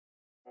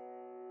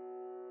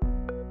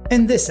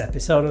In this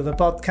episode of the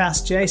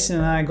podcast, Jason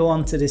and I go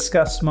on to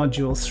discuss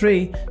Module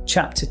 3,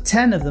 Chapter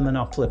 10 of the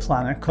Monopoly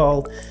Planner,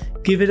 called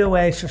Give It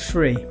Away for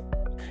Free.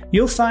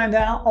 You'll find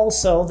out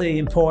also the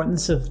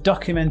importance of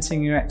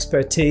documenting your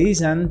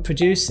expertise and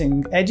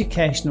producing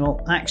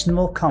educational,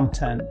 actionable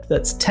content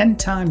that's 10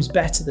 times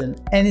better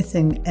than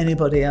anything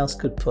anybody else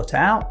could put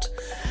out.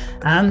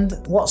 And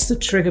what's the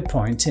trigger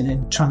point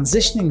in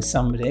transitioning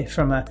somebody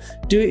from a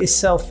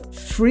do-it-yourself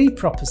free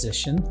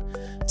proposition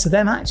to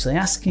them actually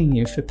asking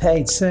you for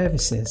paid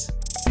services.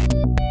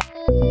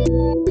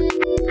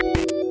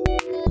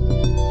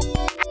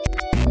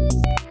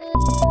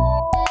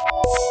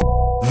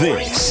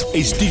 This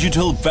is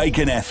Digital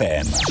Bacon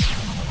FM.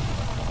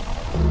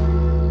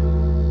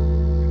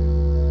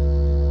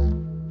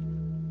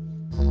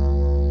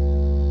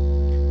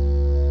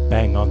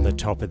 Bang on the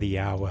top of the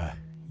hour.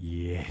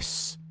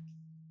 Yes.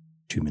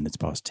 2 minutes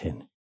past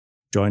 10.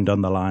 Joined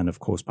on the line, of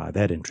course, by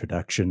that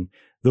introduction,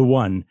 the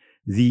one,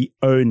 the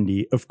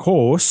only, of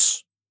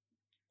course,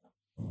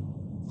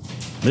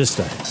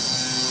 Mr.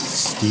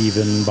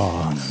 Stephen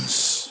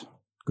Barnes.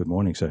 Good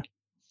morning, sir.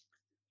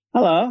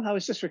 Hello. I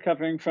was just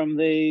recovering from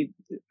the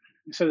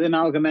sort of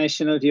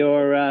amalgamation of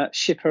your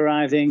ship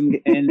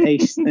arriving in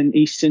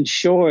Eastern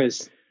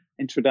Shores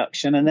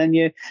introduction, and then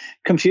you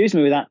confused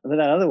me with that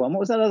other one. What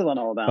was that other one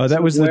all about? Oh,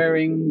 that was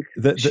wearing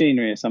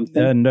machinery or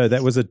something. No,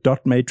 that was a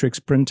dot matrix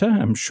printer.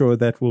 I'm sure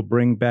that will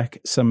bring back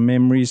some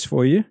memories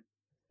for you.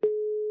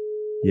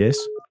 Yes.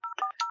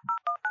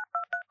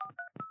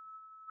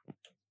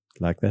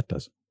 Like that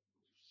does.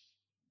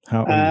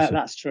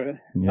 That's true.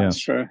 Yeah. That's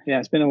true. Yeah,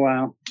 it's been a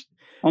while.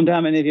 I wonder how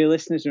many of your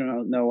listeners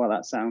know what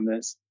that sound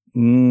is.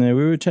 We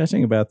were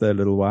chatting about that a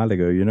little while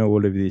ago. You know,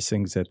 all of these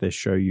things that they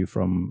show you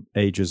from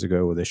ages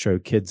ago, or they show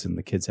kids and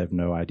the kids have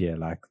no idea.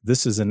 Like,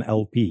 this is an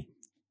LP.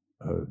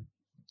 Oh,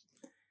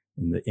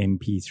 in the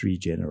MP3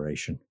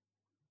 generation.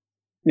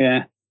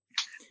 Yeah.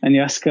 And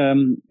you ask a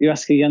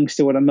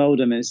youngster what a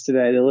modem is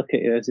today, they look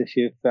at you as if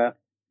you've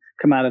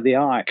come out of the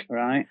ark,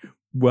 right?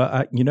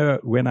 Well,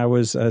 when I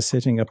was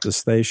setting up the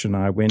station,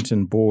 I went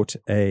and bought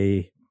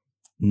a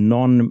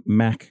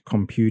non-Mac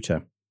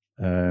computer.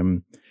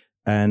 And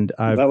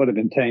that would have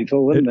been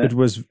painful, wouldn't it?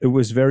 It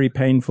was very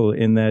painful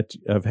in that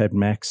I've had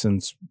Mac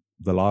since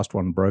the last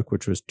one broke,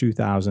 which was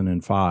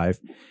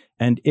 2005.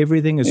 And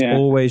everything has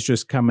always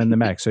just come in the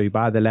Mac. So you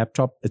buy the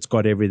laptop, it's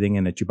got everything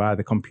in it. You buy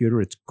the computer,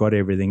 it's got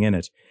everything in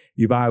it.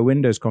 You buy a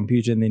Windows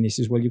computer, and then he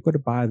says, well, you've got to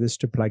buy this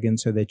to plug in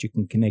so that you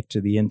can connect to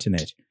the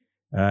internet.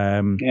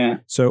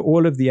 So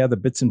all of the other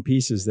bits and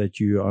pieces that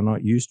you are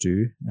not used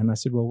to. And I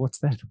said, well, what's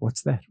that?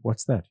 What's that?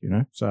 What's that? You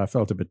know, so I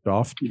felt a bit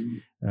daft.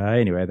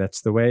 Anyway, that's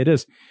the way it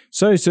is.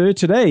 So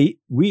today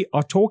we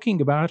are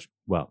talking about,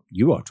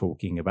 you are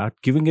talking about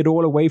giving it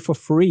all away for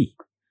free.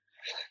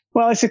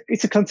 Well,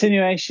 it's a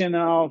continuation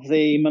of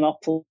the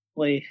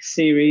Monopoly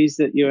series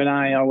that you and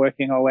I are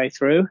working our way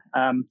through.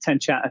 10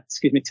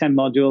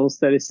 modules,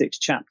 36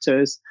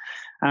 chapters.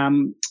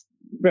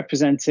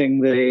 Representing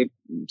the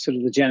sort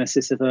of the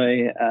genesis of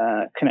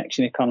a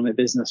connection economy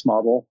business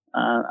model,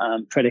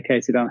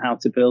 predicated on how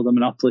to build a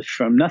monopoly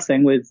from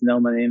nothing with no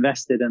money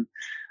invested. And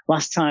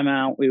last time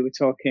out, we were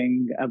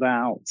talking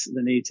about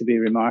the need to be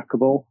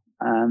remarkable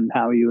and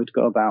how you would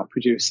go about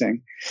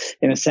producing,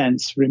 in a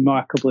sense,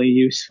 remarkably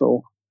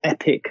useful,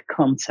 epic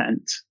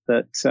content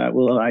that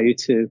will allow you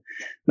to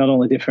not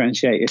only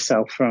differentiate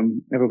yourself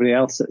from everybody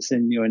else that's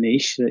in your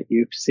niche that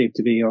you perceive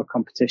to be your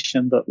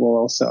competition, but will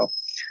also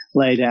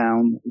lay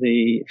down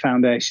the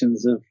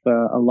foundations of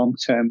a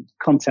long-term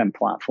content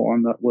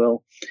platform that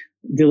will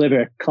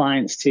deliver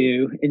clients to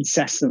you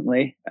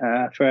incessantly,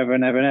 forever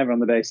and ever and ever, on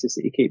the basis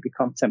that you keep your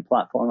content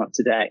platform up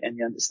to date and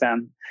you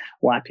understand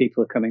why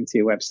people are coming to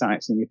your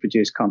websites, and you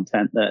produce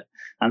content that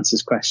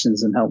answers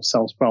questions and helps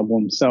solve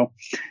problems. So,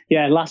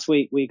 last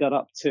week we got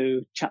up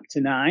to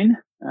chapter 9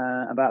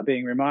 about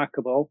being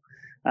remarkable.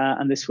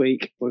 And this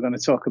week we're going to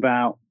talk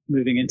about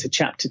moving into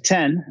chapter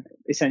 10,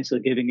 essentially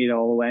giving it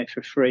all away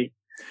for free.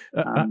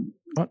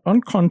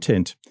 On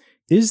content,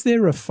 is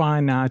there a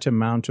finite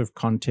amount of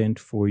content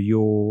for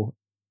your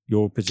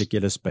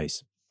particular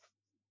space?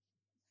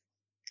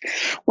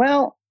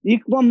 Well,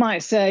 one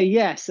might say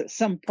yes. At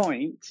some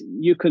point,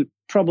 you could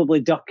probably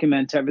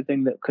document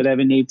everything that could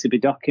ever need to be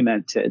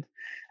documented,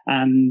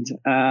 and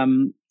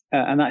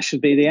that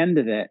should be the end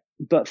of it.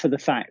 But for the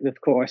fact, of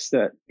course,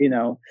 that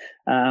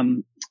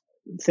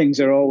things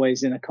are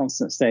always in a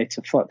constant state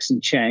of flux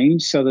and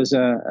change, so there's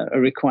a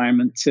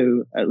requirement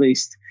to at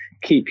least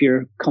keep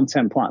your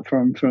content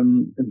platform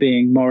from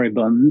being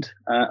moribund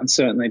and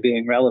certainly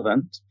being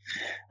relevant.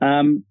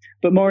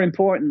 But more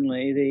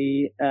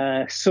importantly,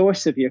 the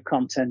source of your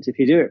content, if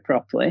you do it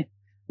properly,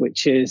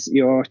 which is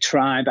your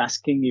tribe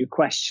asking you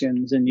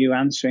questions and you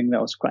answering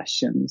those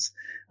questions,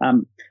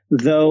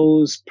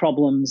 those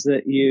problems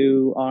that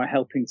you are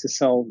helping to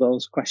solve,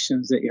 those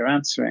questions that you're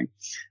answering,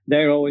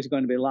 they're always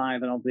going to be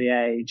live and of the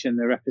age, and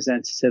they're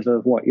representative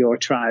of what your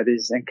tribe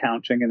is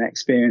encountering and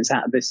experiencing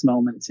at this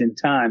moment in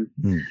time.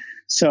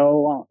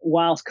 So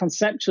whilst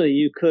conceptually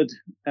you could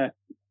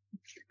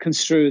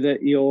construe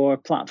that your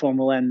platform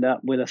will end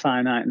up with a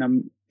finite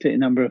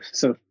number of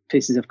sort of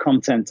pieces of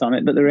content on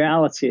it. But the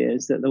reality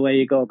is that the way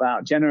you go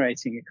about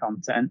generating your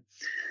content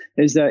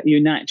is that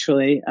you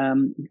naturally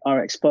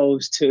are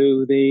exposed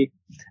to the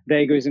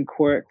vagaries and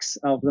quirks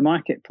of the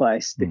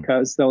marketplace,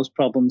 because those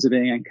problems are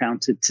being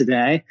encountered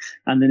today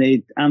and they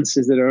need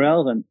answers that are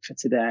relevant for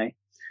today.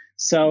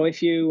 So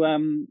if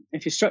you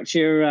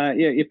structure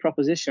your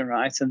proposition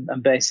right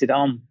and base it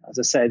on, as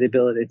I say, the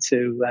ability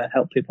to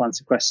help people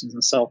answer questions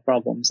and solve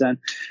problems,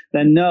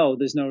 then no,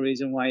 there's no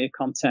reason why your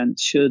content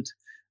should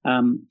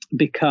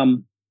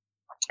become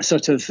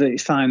sort of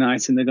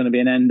finite and there's going to be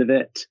an end of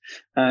it.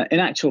 In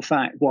actual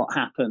fact, what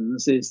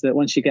happens is that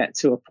once you get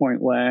to a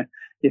point where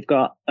you've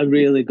got a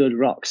really good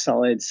rock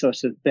solid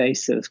sort of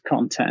base of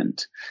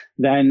content,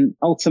 then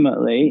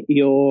ultimately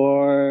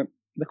the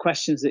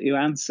questions that you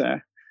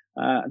answer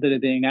that are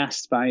being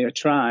asked by your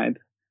tribe,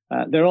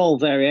 they're all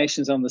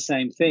variations on the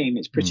same theme.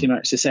 It's pretty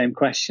much the same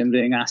question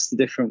being asked a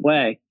different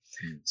way.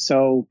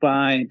 So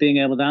by being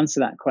able to answer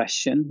that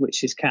question,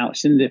 which is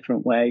couched in a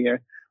different way,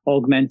 you're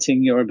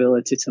augmenting your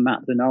ability to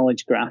map the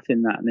knowledge graph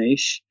in that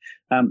niche,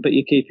 but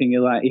you're keeping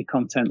your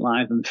content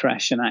live and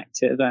fresh and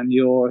active, and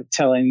you're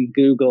telling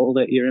Google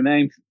that you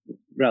remain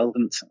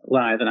relevant,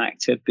 live and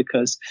active,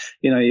 because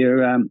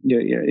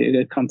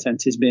your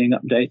content is being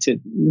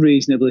updated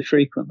reasonably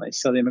frequently,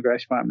 so the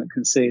immigration department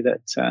can see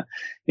that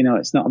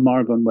it's not a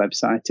moribund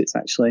website, it's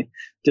actually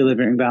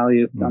delivering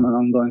value on an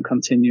ongoing,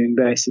 continuing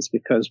basis,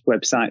 because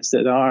websites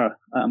that are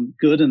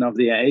good and of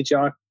the age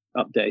are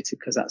updated,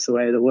 because that's the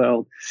way of the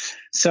world.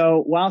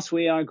 So whilst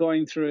we are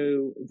going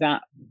through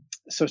that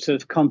sort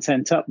of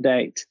content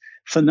update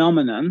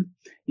phenomenon,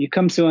 you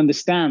come to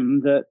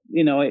understand that,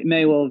 it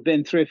may well have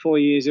been 3 or 4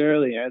 years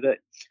earlier that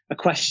a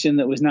question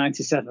that was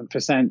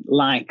 97%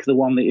 like the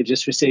one that you've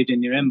just received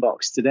in your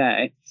inbox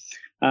today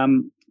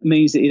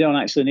means that you don't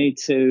actually need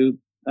to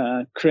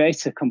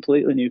create a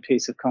completely new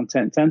piece of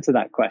content to enter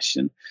that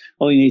question.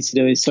 All you need to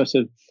do is sort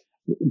of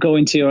go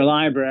into your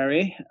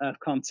library of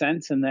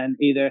content and then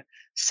either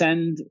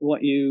send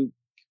what you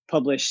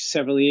published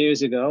several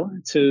years ago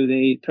to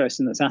the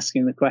person that's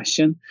asking the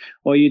question,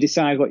 or you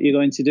decide what you're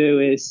going to do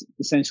is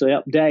essentially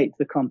update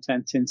the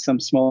content in some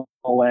small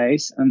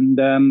ways, and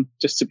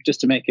just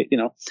to make it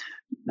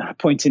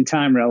point in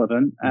time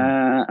relevant,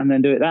 and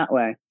then do it that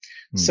way.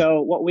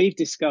 So what we've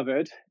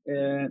discovered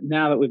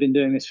now that we've been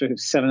doing this for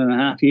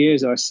 7.5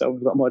 years or so,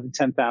 we've got more than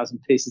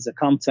 10,000 pieces of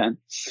content,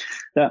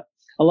 that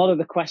a lot of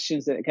the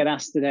questions that get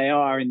asked today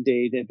are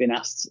indeed, they've been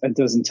asked a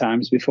dozen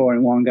times before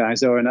in one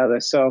guise or another.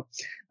 So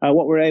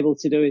what we're able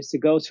to do is to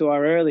go to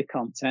our early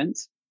content,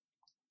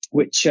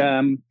 which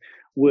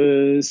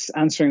was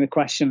answering the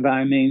question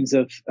by means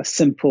of a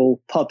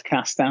simple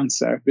podcast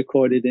answer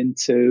recorded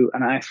into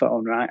an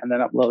iPhone, right, and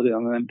then uploaded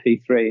on an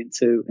MP3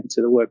 into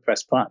the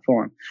WordPress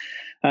platform.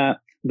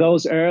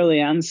 Those early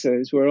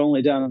answers were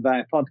only done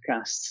via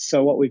podcasts.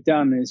 So what we've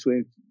done is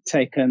we've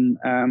taken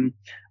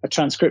a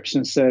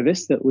transcription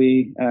service that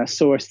we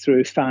source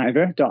through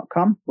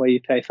Fiverr.com, where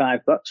you pay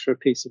 $5 for a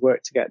piece of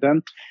work to get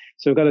done.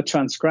 So we've got a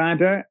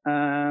transcriber,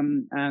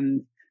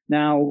 and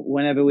now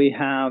whenever we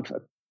have a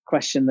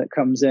question that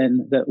comes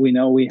in that we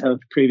know we have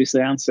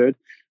previously answered,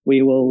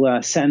 we will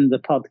send the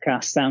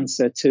podcast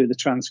answer to the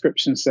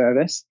transcription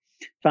service.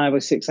 5 or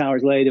 6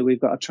 hours later,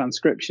 we've got a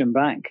transcription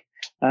back.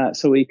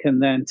 So we can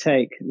then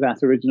take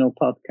that original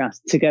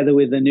podcast together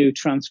with the new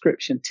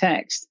transcription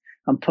text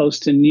and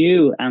post a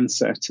new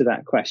answer to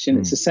that question.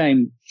 It's the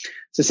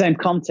same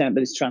content,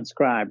 but it's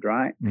transcribed,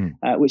 right?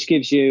 Which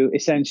gives you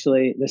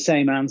essentially the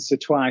same answer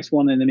twice,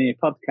 one in the mere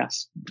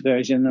podcast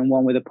version and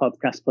one with a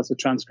podcast plus a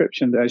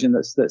transcription version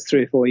that's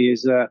 3 or 4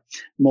 years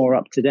more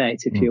up to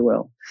date, if you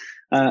will.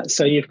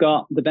 So you've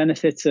got the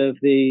benefit of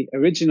the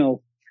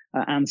original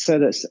answer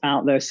that's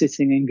out there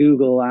sitting in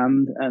Google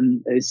land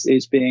and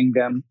is being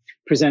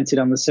presented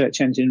on the search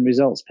engine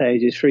results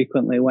pages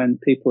frequently when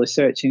people are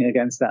searching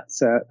against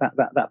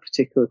that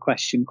particular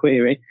question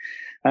query.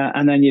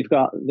 And then you've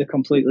got the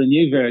completely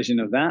new version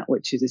of that,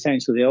 which is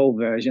essentially the old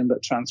version,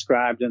 but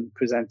transcribed and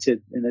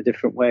presented in a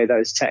different way. That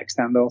is text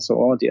and also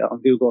audio.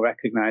 And Google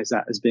recognized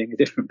that as being a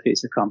different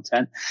piece of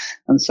content.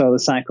 And so the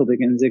cycle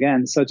begins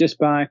again. So just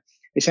by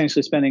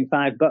essentially spending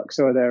 $5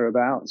 or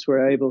thereabouts,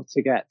 we're able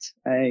to get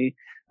an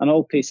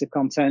old piece of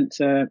content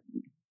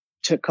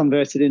to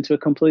convert it into a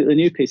completely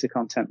new piece of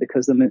content,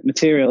 because the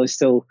material is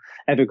still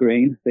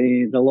evergreen.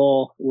 The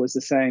law was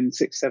the same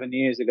 6-7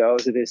 years ago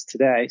as it is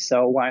today.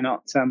 So why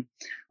not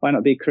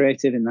be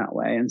creative in that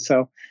way? And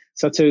so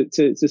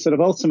to sort of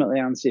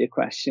ultimately answer your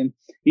question,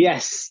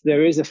 yes,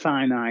 there is a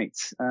finite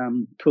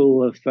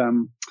pool of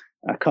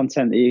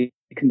content that you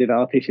can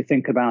develop if you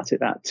think about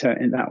it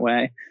in that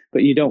way,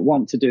 but you don't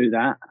want to do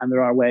that, and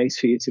there are ways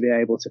for you to be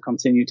able to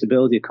continue to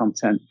build your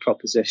content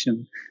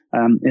proposition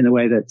in the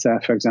way that,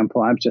 for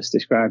example, I've just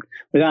described,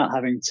 without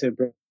having to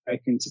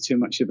break into too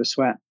much of a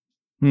sweat.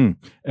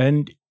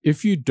 And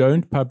if you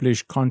don't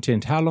publish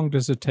content, how long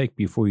does it take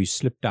before you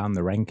slip down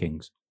the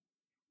rankings?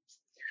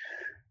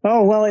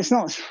 Oh, well,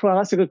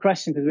 that's a good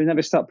question, because we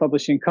never stop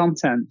publishing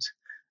content.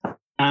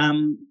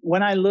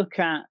 When I look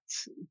at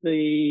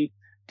the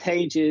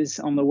pages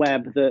on the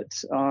web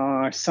that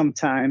are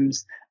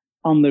sometimes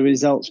on the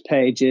results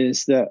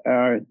pages that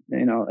are,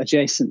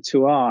 adjacent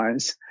to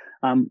ours,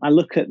 I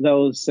look at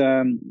those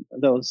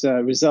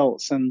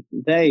results, and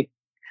they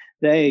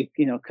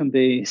can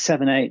be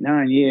 7, 8,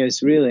 9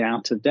 years really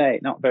out of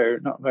date, not very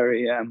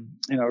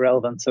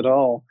relevant at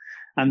all.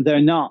 And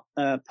they're not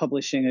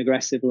publishing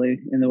aggressively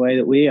in the way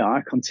that we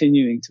are,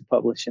 continuing to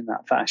publish in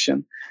that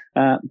fashion.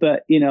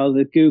 But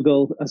the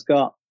Google has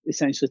got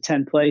essentially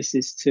 10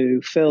 places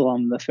to fill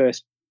on the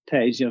first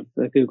page of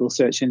the Google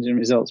search engine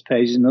results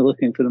page, and they're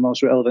looking for the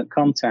most relevant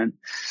content.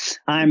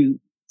 I'm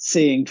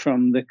seeing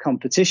from the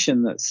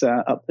competition that's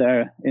up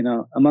there,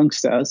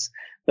 amongst us,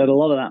 that a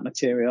lot of that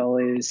material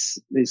is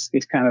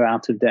kind of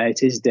out of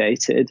date, is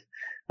dated.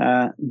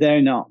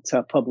 They're not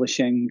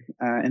publishing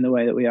in the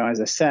way that we are,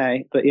 as I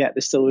say, but yet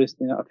they're still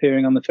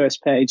appearing on the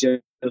first page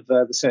of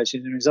the search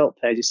engine result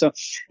pages. So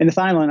in the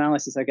final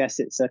analysis, I guess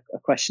it's a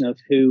question of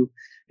who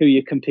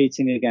you're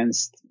competing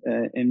against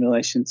in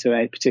relation to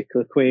a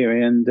particular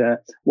query, and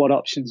what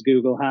options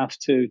Google have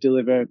to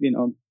deliver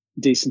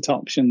decent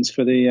options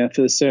for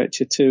the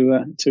searcher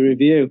to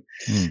review.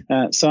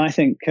 So I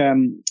think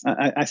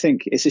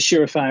it's a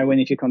surefire win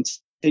if you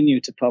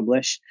continue to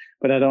publish,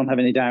 but I don't have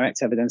any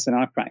direct evidence in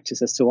our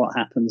practice as to what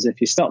happens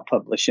if you stop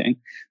publishing.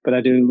 But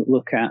I do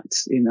look at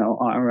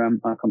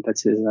our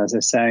competitors, as I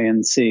say,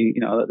 and see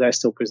that they're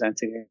still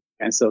presenting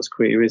against those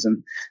queries,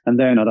 and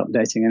they're not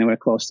updating anywhere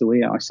close to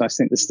we are. So I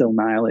think there's still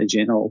mileage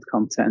in old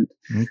content.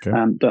 Okay.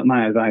 But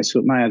my advice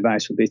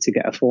would be to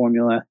get a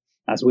formula,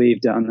 as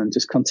we've done, and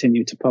just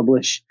continue to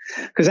publish,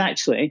 because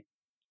actually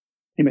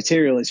the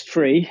material is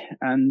free,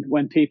 and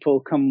when people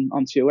come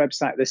onto your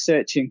website, they're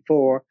searching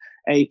for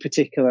a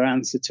particular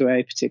answer to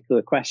a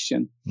particular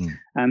question.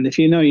 And if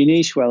you know your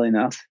niche well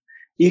enough,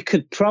 you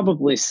could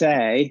probably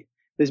say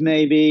there's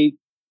maybe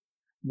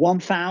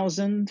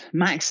 1,000,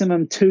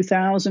 maximum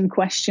 2,000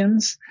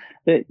 questions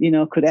that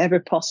could ever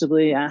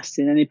possibly be asked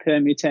in any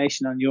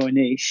permutation on your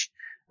niche.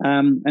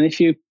 And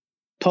if you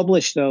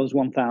publish those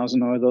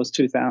 1,000 or those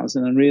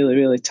 2,000 and really,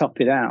 really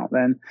top it out,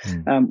 then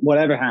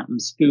whatever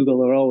happens,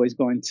 Google are always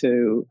going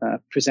to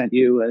present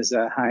you as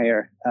a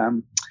higher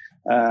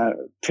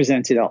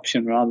presented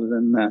option rather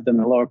than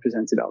a lower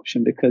presented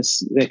option,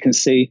 because they can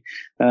see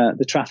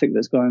the traffic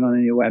that's going on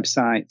in your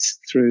website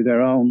through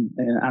their own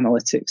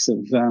analytics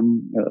of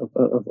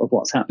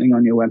what's happening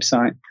on your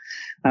website.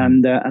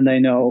 And they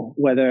know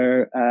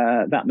whether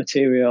that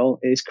material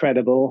is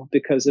credible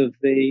because of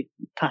the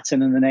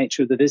pattern and the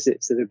nature of the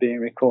visits that are being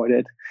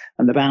recorded,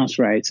 and the bounce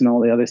rate, and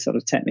all the other sort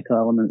of technical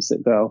elements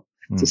that go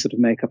to sort of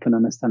make up an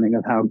understanding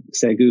of how,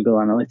 say, Google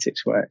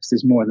Analytics works.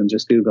 There's more than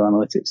just Google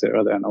Analytics. There are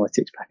other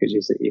analytics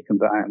packages that you can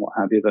buy and what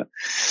have you. But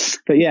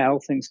yeah, all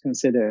things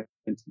considered,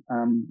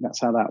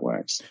 that's how that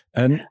works.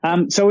 And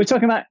so we're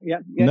talking about no,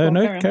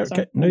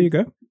 you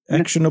go.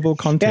 Actionable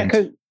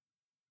content.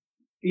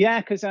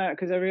 Yeah, because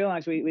I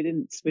realised we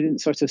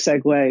didn't sort of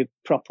segue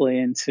properly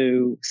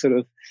into sort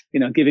of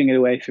giving it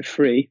away for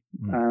free,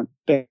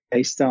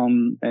 based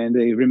on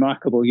the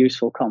remarkably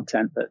useful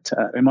content that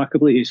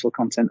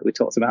we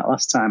talked about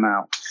last time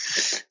out.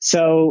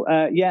 So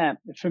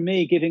for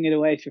me, giving it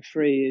away for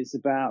free is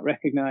about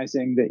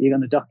recognising that you're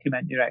going to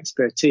document your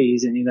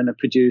expertise and you're going to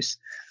produce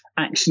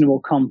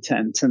actionable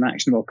content, and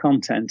actionable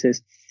content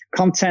is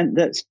content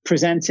that's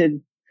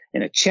presented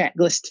in a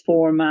checklist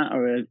format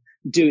or a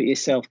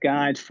do-it-yourself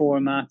guide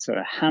format or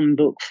a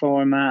handbook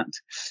format.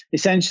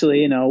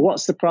 Essentially,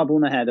 what's the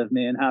problem ahead of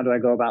me and how do I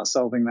go about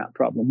solving that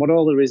problem? What are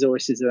all the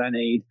resources that I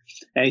need,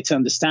 A, to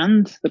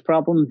understand the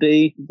problem,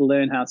 B,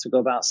 learn how to go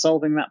about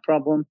solving that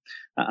problem,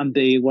 and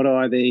B, what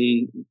are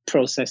the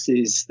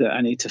processes that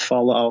I need to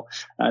follow,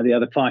 the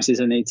other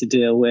parties I need to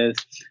deal with,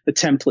 the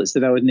templates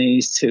that I would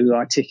need to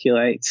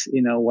articulate,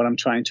 what I'm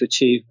trying to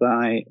achieve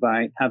by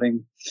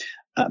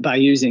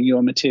using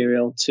your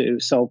material to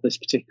solve this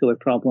particular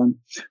problem.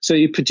 So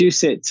you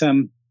produce it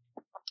to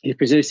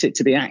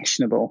be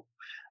actionable,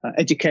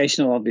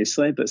 educational,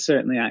 obviously, but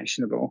certainly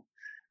actionable.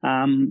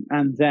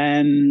 And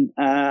then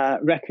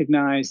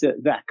recognize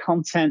that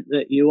content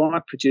that you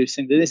are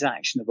producing that is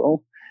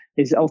actionable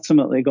is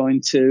ultimately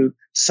going to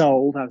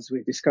solve, as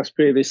we discussed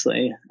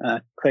previously,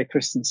 Clay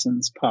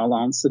Christensen's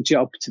parlance, the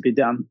job to be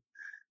done.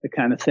 The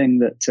kind of thing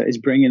that is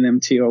bringing them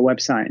to your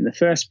website in the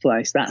first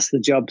place. That's the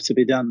job to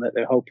be done that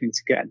they're hoping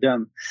to get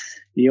done.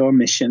 Your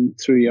mission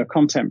through your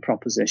content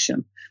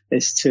proposition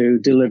is to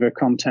deliver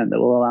content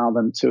that will allow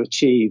them to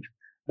achieve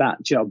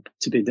that job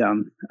to be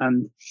done.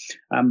 And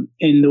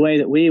in the way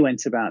that we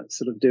went about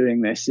sort of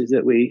doing this is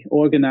that we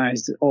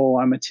organized all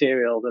our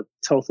material, the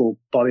total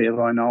body of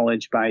our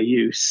knowledge, by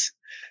use.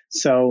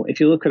 So if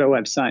you look at our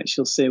websites,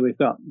 you'll see we've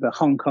got the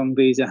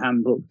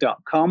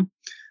HongKongVisaHandbook.com.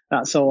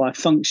 That's all our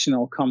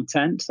functional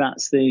content.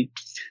 That's the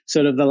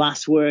sort of the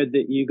last word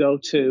that you go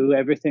to,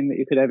 everything that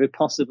you could ever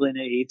possibly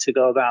need to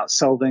go about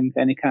solving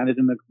any kind of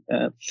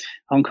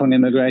Hong Kong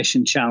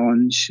immigration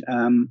challenge.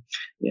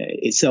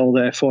 It's all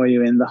there for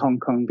you in the Hong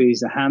Kong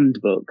Visa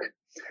Handbook.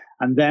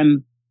 And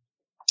then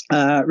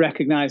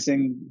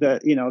recognizing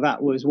that,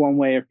 that was one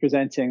way of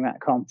presenting that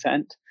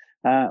content.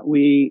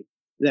 We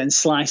then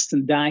sliced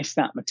and diced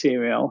that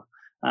material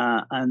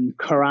and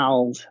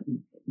corralled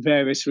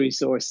various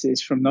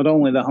resources from not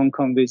only the Hong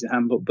Kong Visa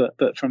Handbook,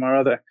 but from our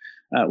other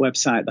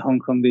website, the Hong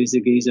Kong Visa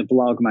Geezer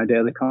blog, my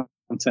daily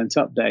content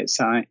update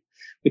site.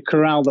 We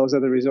corralled those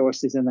other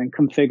resources and then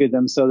configured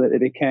them so that they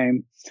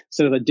became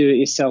sort of a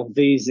do-it-yourself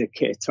visa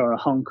kit or a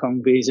Hong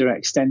Kong visa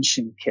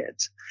extension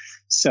kit.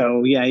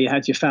 So, you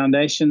had your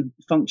foundation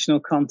functional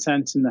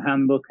content in the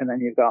handbook, and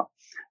then you've got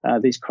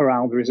these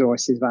corralled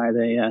resources via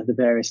the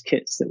various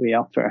kits that we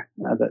offer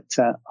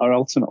that are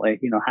ultimately,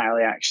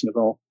 highly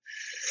actionable.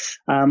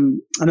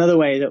 Another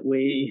way that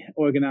we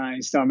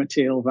organized our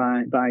material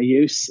by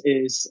use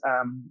is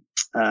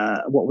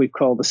what we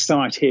call the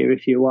Start Here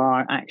If You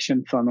Are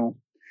action funnel.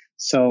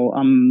 So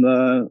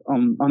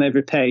on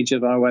every page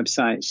of our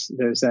website,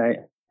 there's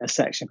a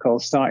section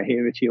called Start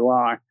Here If You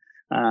Are.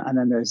 And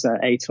then there's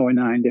 8 or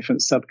 9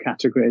 different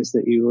subcategories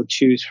that you will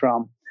choose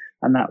from.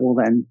 And that will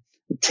then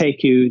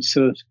take you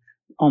sort of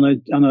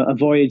on a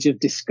voyage of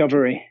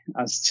discovery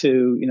as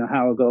to,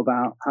 how to go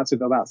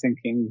about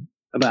thinking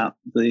about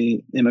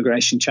the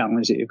immigration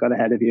challenge that you've got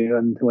ahead of you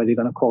and whether you're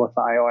going to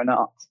qualify or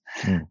not.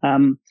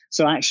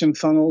 So action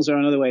funnels are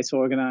another way to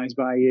organize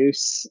by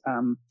use.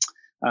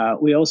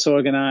 We also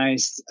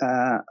organized,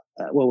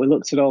 we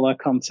looked at all our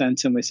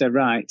content and we said,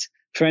 right,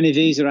 for any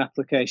visa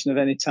application of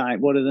any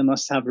type, what are the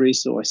must-have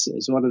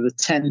resources? What are the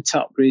 10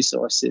 top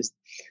resources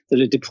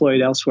that are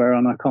deployed elsewhere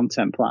on our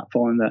content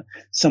platform that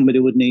somebody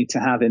would need to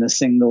have in a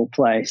single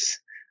place?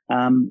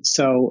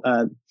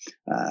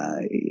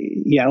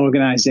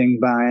 Organizing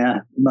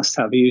by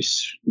must-have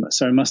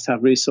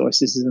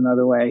resources is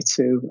another way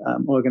to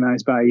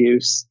organize by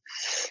use.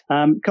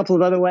 A couple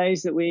of other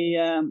ways that we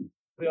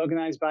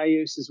organize by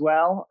use as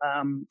well.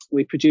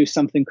 We produce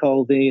something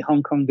called the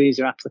Hong Kong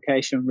Visa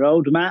Application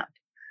Roadmap,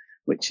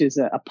 which is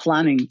a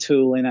planning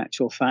tool in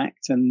actual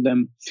fact.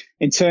 And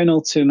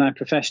internal to my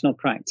professional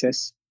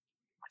practice,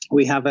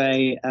 we have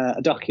a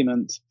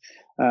document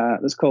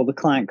that's called the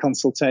Client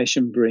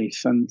Consultation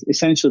Brief. And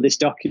essentially this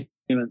document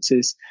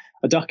is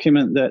a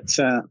document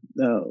that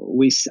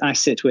I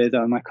sit with,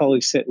 or my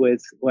colleagues sit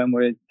with when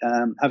we're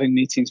having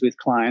meetings with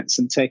clients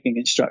and taking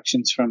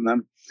instructions from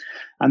them.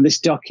 And this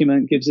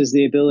document gives us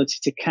the ability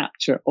to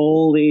capture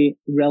all the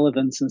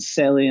relevant and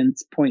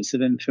salient points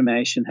of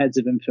information, heads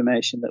of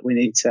information that we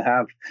need to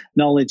have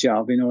knowledge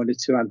of in order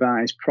to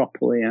advise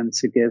properly and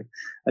to give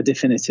a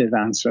definitive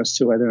answer as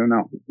to whether or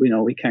not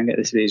we can get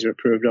this visa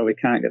approved or we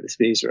can't get this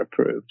visa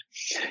approved.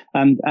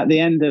 And at the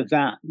end of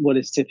that, what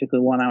is typically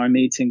a 1-hour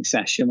meeting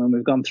session, when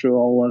we've gone through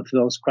all of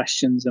those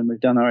questions and we've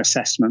done our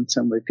assessment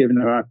and we've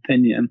given our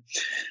opinion,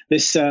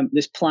 this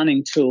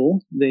planning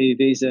tool, the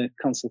Visa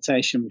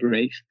Consultation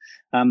Brief,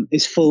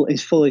 is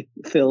fully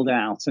filled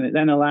out, and it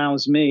then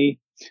allows me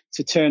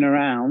to turn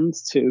around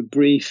to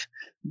brief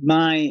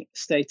my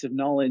state of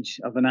knowledge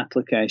of an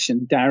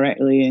application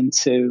directly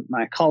into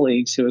my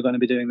colleagues who are going to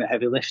be doing the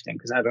heavy lifting,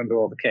 because I don't do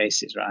all the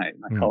cases, right?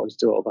 My colleagues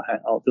do all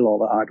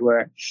the hard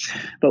work.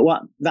 But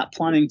what that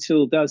planning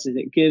tool does is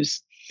it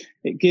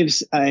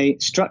gives a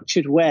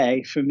structured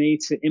way for me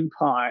to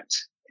impart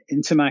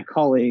into my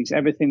colleagues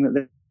everything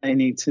that they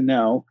need to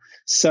know,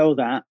 so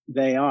that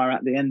they are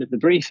at the end of the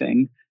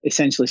briefing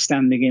essentially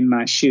standing in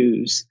my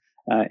shoes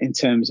in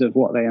terms of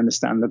what they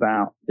understand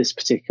about this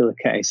particular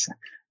case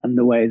and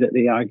the way that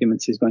the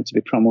argument is going to be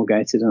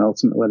promulgated, and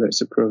ultimately whether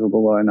it's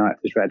approvable or not, if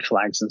there's red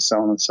flags and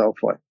so on and so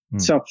forth.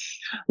 So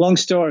long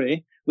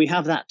story, we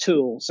have that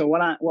tool. So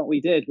what we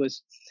did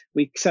was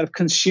we sort of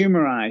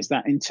consumerized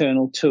that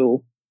internal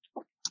tool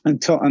and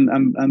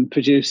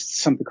produced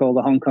something called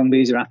the Hong Kong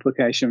Visa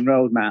Application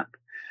Roadmap.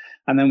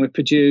 And then we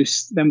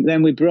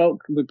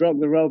broke the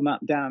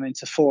roadmap down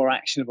into 4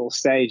 actionable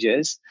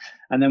stages,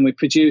 and then we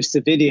produced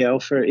a video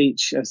for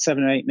each, a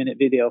 7 or 8 minute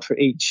video for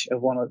each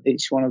one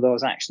of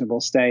those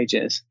actionable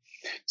stages.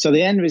 So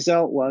the end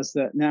result was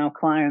that now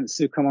clients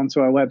who come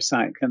onto our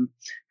website can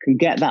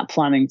get that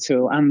planning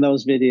tool and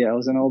those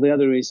videos and all the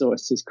other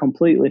resources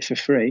completely for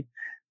free.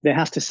 They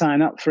have to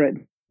sign up for it,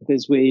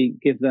 because we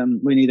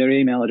need their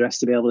email address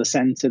to be able to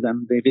send to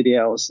them the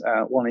videos,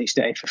 one each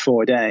day for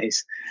 4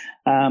 days.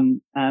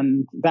 And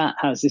that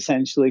has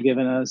essentially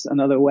given us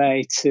another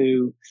way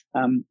to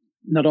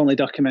not only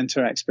document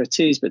our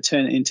expertise, but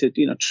turn it into,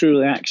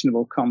 truly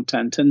actionable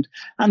content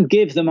and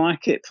give the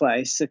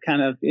marketplace a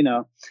kind of,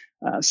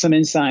 some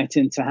insight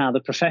into how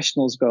the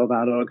professionals go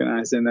about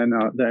organizing their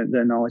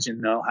knowledge and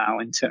know-how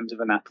in terms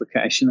of an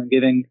application, and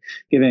giving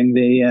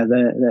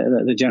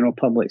the general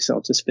public,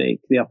 so to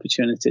speak, the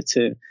opportunity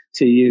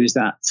to use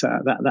that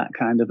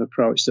kind of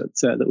approach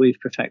that we've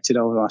perfected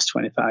over the last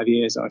 25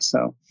 years or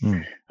so.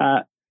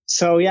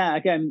 So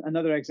again,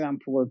 another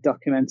example of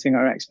documenting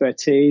our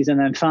expertise. And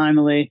then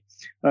finally,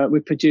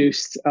 we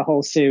produced a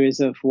whole series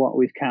of what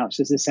we've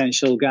couched as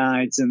essential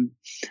guides. And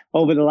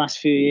over the last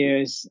few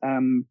years,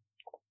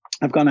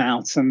 I've gone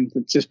out, and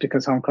just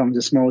because Hong Kong's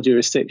a small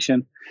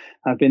jurisdiction,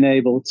 I've been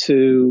able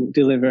to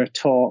deliver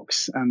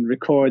talks and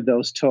record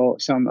those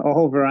talks on a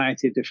whole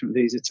variety of different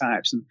visa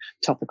types and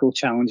topical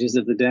challenges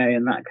of the day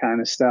and that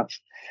kind of stuff.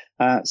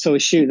 So we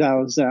shoot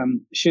those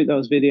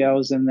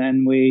videos, and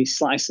then we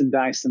slice and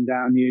dice them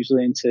down,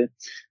 usually into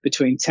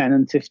between 10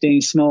 and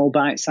 15 small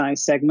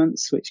bite-sized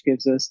segments, which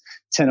gives us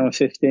 10 or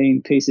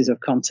 15 pieces of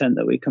content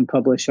that we can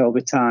publish over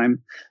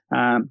time,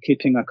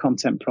 keeping our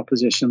content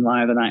proposition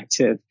live and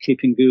active,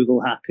 keeping Google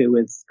happy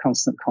with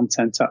constant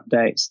content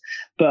updates,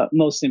 but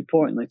most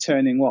importantly,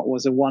 turning what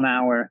was a 1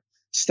 hour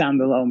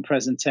standalone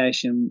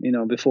presentation,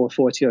 before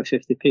 40 or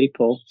 50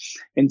 people,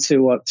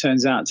 into what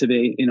turns out to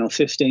be,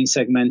 15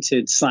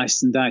 segmented,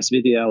 sliced and diced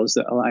videos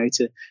that allow you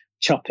to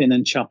chop in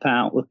and chop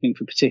out, looking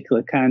for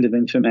particular kind of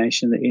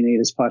information that you need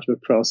as part of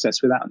a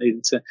process without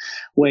needing to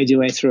wade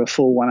your way through a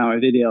full 1 hour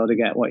video to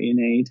get what you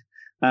need.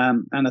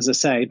 And as I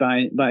say,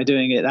 by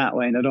doing it that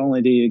way, not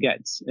only do you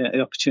get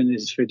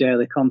opportunities for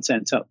daily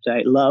content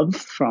update, love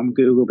from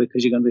Google,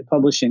 because you're going to be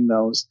publishing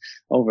those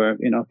over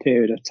a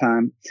period of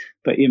time,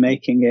 but you're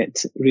making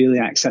it really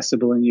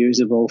accessible and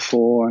usable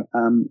for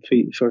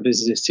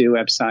visitors to your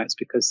websites,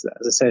 because,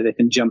 as I say, they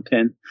can jump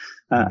in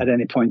at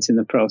any point in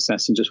the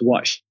process and just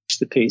watch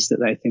the piece that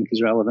they think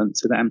is relevant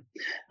to them,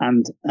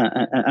 and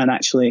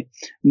actually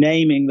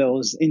naming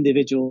those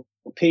individual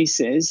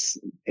pieces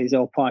is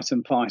all part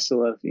and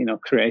parcel of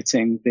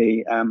creating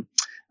the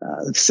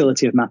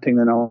facility of mapping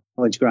the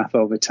knowledge graph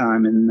over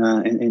time in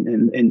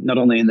not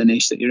only in the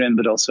niche that you're in,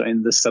 but also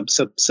in the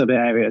sub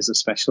areas of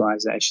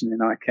specialization. In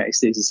our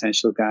case, these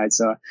essential guides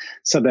are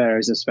sub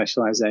areas of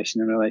specialization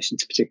in relation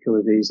to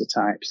particular visa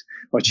types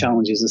or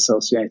challenges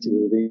associated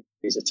with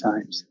visa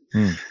types.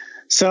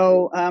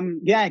 So,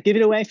 give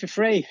it away for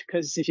free,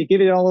 because if you give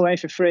it all away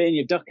for free and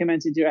you've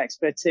documented your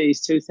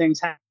expertise, two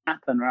things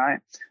happen, right?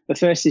 The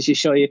first is you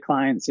show your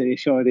clients, or you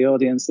show the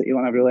audience that you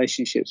want to have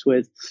relationships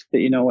with,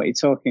 that you know what you're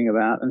talking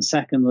about. And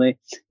secondly,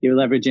 you're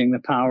leveraging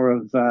the power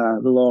of the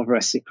law of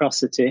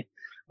reciprocity,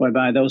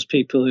 whereby those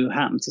people who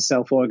happen to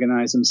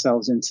self-organize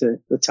themselves into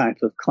the type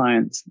of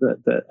clients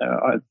that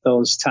are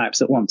those types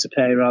that want to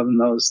pay rather than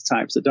those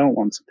types that don't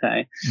want to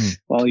pay,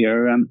 while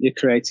you're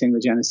creating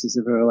the genesis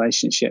of a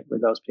relationship with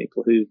those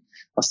people who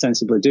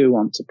ostensibly do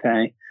want to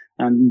pay,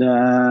 and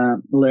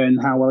learn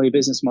how well your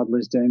business model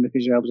is doing,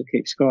 because you're able to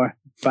keep score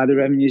by the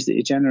revenues that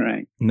you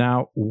generate.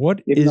 Now,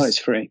 even though it's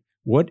free.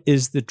 What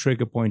is the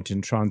trigger point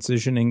in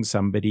transitioning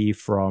somebody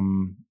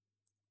from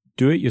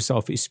do it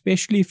yourself,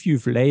 especially if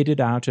you've laid it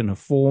out in a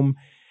form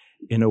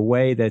in a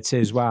way that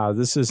says, wow,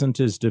 this isn't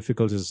as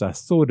difficult as I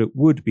thought it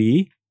would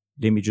be.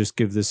 Let me just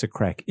give this a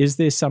crack. Is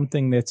there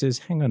something that says,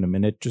 hang on a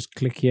minute, just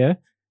click here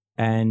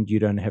and you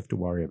don't have to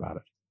worry about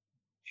it?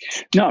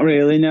 Not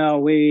really, no.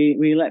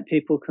 We let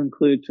people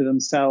conclude for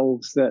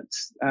themselves that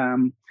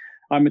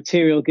our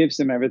material gives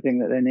them everything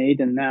that they need,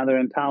 and now they're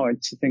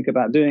empowered to think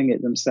about doing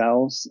it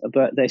themselves,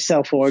 but they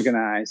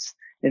self-organize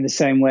in the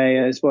same way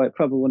as, well, it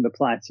probably wouldn't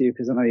apply to you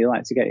because I know you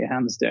like to get your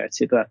hands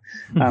dirty, but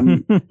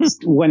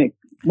when it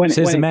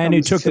says the man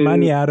who took the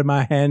money out of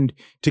my hand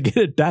to get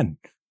it done.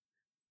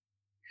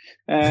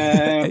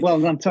 I'm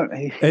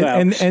talking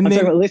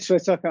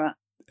about.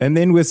 And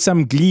then with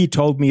some glee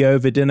told me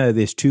over dinner,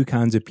 there's two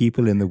kinds of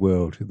people in the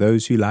world,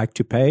 those who like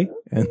to pay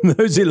and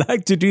those who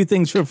like to do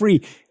things for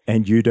free.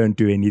 And you don't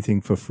do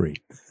anything for free.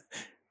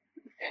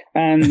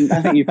 And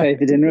I think you paid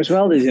for dinner as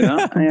well, did you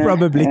not? Yeah,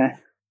 probably. Yeah.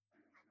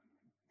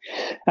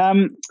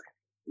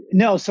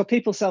 No, so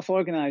people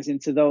self-organize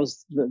into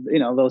those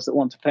that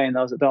want to pay and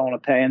those that don't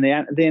want to pay. And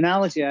the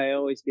analogy I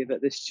always give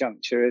at this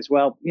juncture is,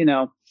 well,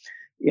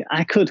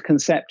 I could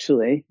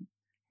conceptually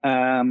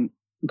go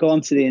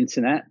onto the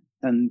internet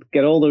and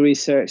get all the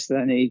research that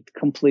I need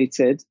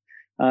completed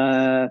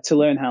to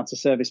learn how to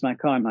service my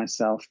car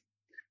myself.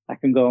 I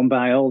can go and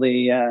buy all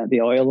the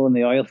oil and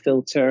the oil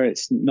filter.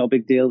 It's no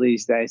big deal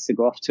these days to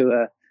go off to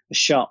a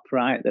shop,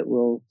 right, that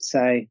will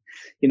say,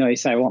 you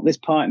say, I want this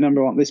part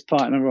number, I want this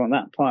part number, I want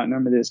that part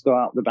number. They just go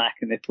out the back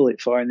and they pull it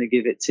for you and they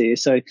give it to you.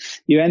 So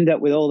you end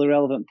up with all the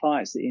relevant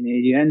parts that you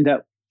need. You end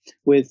up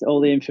with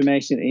all the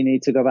information that you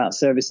need to go about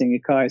servicing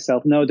your car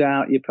yourself. No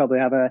doubt you probably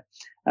have an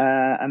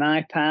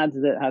iPad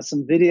that has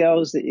some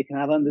videos that you can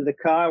have under the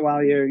car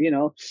while you're,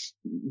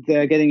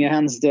 they're getting your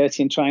hands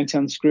dirty and trying to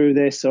unscrew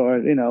this,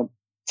 or,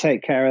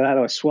 take care of that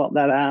or swap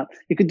that out.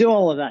 You could do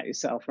all of that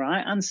yourself,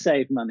 right? And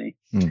save money.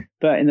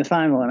 But in the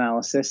final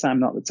analysis, I'm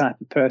not the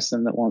type of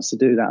person that wants to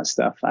do that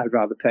stuff. I'd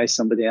rather pay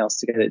somebody else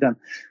to get it done.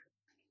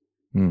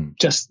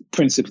 Just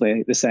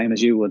principally the same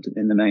as you would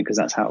in the main, because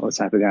that's how the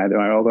type of guy they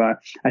are. Although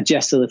I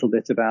jest a little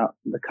bit about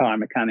the car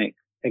mechanic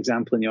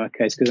example in your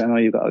case, because I know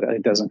you've got a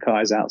dozen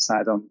cars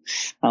outside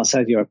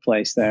your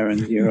place there,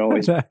 and you're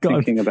always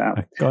thinking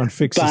about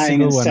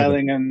buying and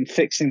selling and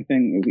fixing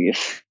things.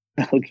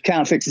 You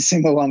can't fix a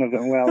single one of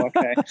them. Well,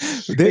 okay.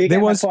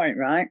 There was a point,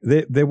 right?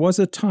 There was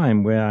a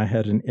time where I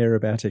had an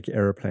aerobatic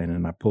aeroplane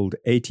and I pulled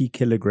 80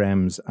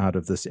 kilograms out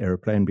of this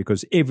aeroplane,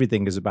 because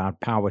everything is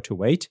about power to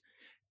weight.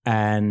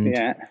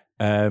 And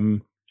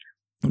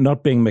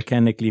not being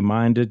mechanically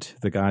minded,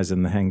 the guys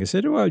in the hangar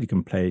said, well, you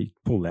can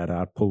pull that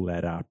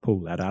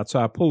out. So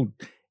I pulled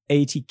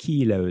 80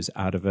 kilos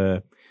out of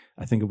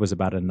I think it was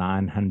about a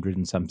 900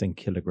 and something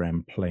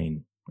kilogram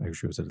plane.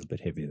 Actually, it was a little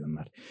bit heavier than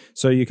that.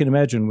 So you can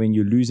imagine when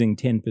you're losing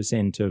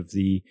 10% of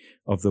the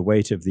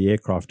weight of the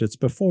aircraft, its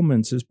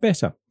performance is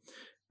better.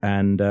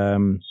 And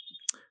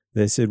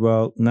they said,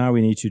 well, now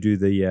we need to do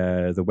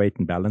the weight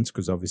and balance,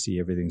 because obviously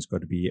everything's got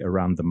to be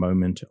around the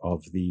moment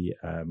of the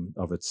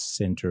of its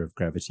center of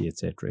gravity, et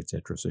cetera, et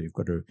cetera. So you've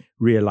got to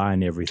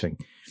realign everything.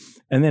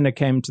 And then it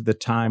came to the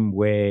time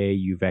where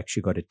you've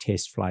actually got to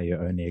test fly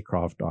your own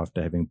aircraft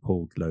after having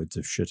pulled loads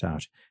of shit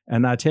out.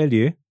 And I tell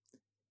you,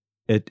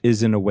 it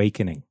is an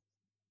awakening,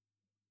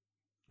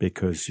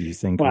 because you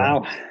think,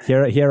 wow,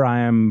 well, here I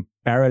am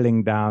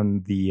barreling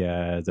down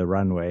the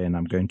runway, and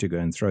I'm going to go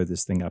and throw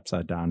this thing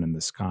upside down in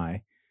the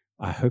sky.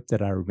 I hope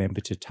that I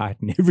remember to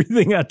tighten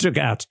everything I took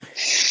out.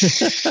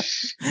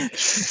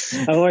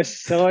 I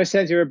always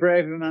said you're a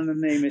braver man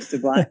than me,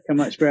 Mr. Black, a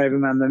much braver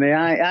man than me.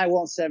 I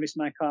won't service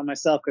my car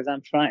myself because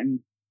I'm frightened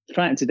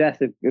to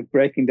death of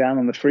breaking down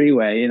on the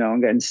freeway,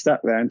 and getting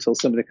stuck there until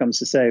somebody comes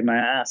to save my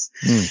ass.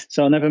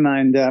 So never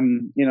mind,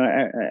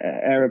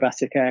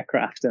 aerobatic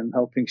aircraft and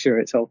helping sure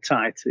it's all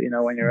tight,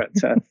 when you're at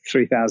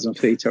 3,000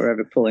 feet or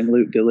whatever, pulling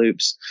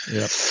loop-de-loops.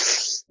 Yep.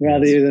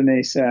 Rather you than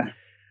me, sir.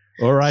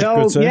 All right.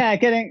 So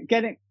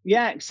good,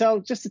 yeah,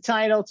 so just to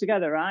tie it all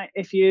together, right?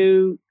 If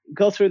you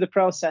go through the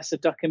process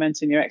of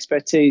documenting your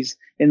expertise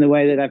in the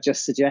way that I've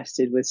just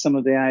suggested, with some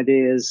of the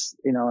ideas,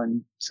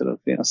 and sort of,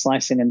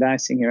 slicing and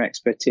dicing your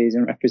expertise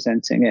and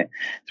representing it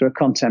through a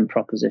content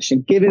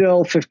proposition, give it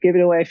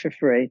away for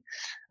free.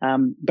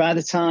 By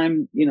the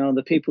time,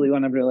 the people you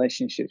want to have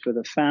relationships with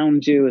have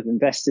found you, have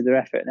invested their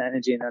effort and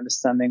energy in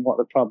understanding what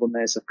the problem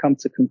is, have come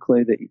to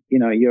conclude that,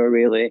 you're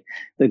really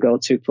the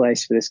go-to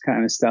place for this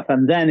kind of stuff.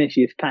 And then if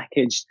you've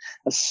packaged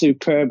a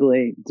superbly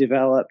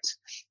developed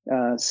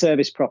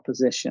service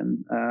proposition,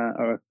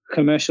 or a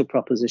commercial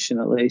proposition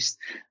at least,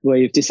 where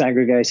you've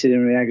disaggregated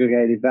and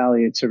reaggregated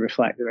value to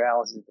reflect the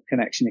realities of the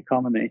connection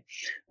economy,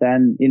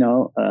 then,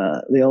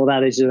 the old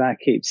adage that I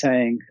keep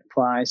saying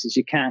applies, is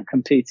you can't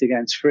compete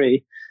against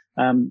free.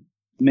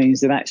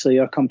 Means that actually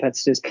your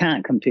competitors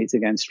can't compete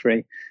against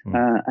free.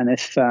 And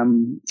if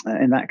in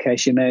that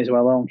case, you may as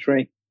well own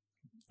free.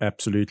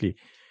 Absolutely.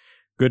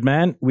 Good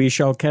man. We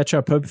shall catch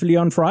up hopefully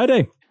on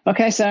Friday.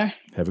 Okay, sir.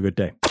 Have a good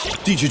day.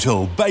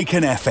 Digital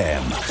Bacon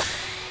FM.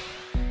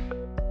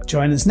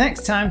 Join us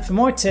next time for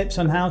more tips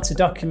on how to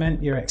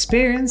document your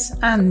experience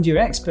and your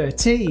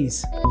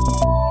expertise.